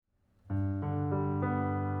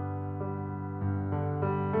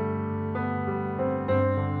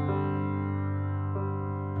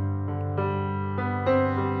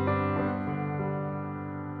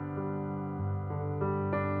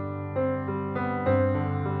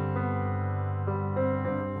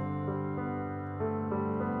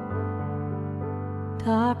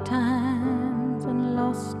dark times and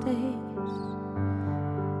lost days,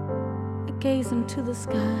 I gaze into the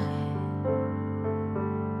sky.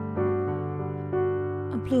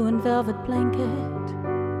 A blue and velvet blanket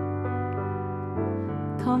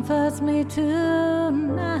comforts me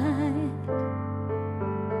tonight.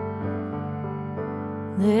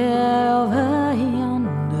 There over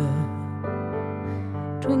yonder,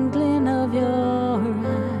 twinkling of your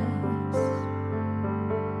eyes,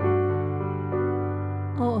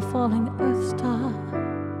 or a falling earth star,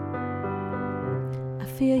 I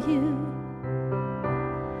feel you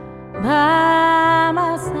by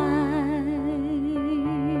my side.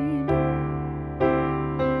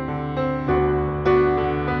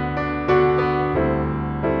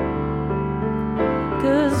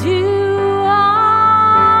 'Cause you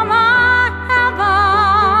are my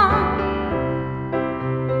heaven,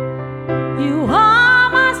 you are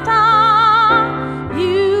my star,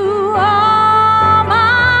 you are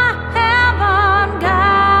my heaven,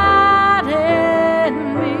 guiding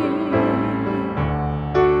me.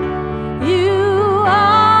 You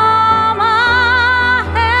are my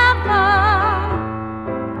heaven,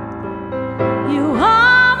 you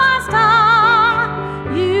are my star,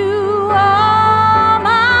 you are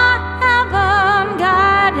my heaven,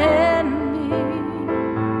 guiding me.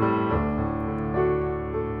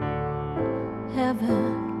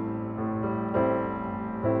 Heaven,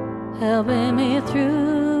 helping me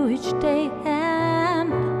through each day and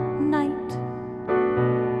night.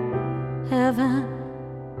 Heaven,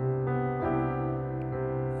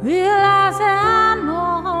 realizing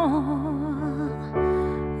more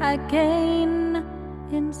I gain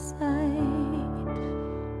insight.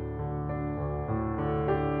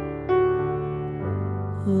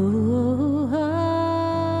 Ooh, oh,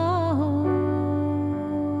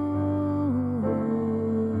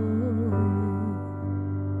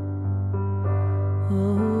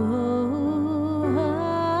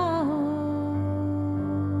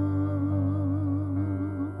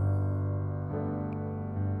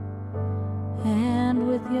 and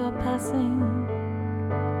with your passing,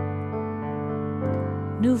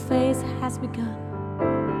 new phase has begun.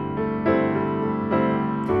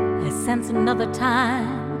 I sense another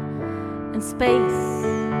time and space.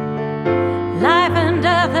 Life and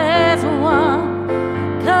death is one.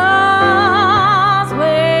 'Cause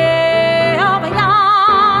way over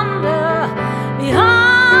yonder,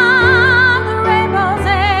 beyond the rainbow's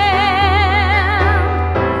end,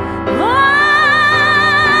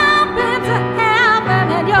 up into heaven,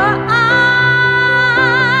 and your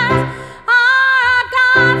eyes are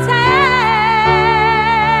God's hand.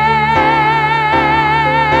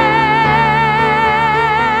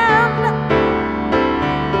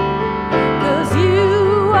 'Cause you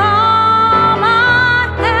are my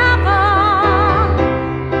heaven,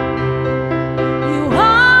 you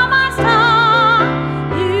are my star,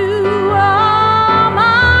 you are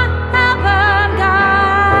my heaven,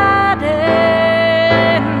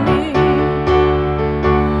 guiding me.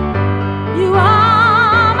 You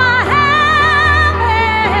are my heaven,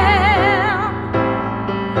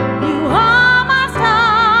 you are my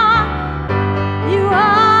star, you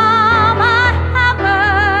are my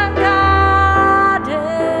heaven,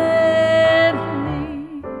 guiding me.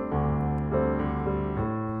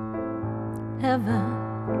 Heaven,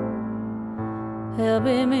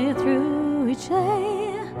 helping me through each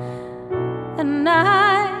day and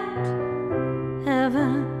night.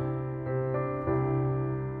 Heaven,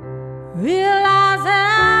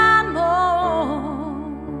 realizing more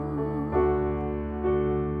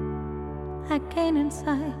I gain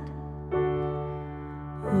insight.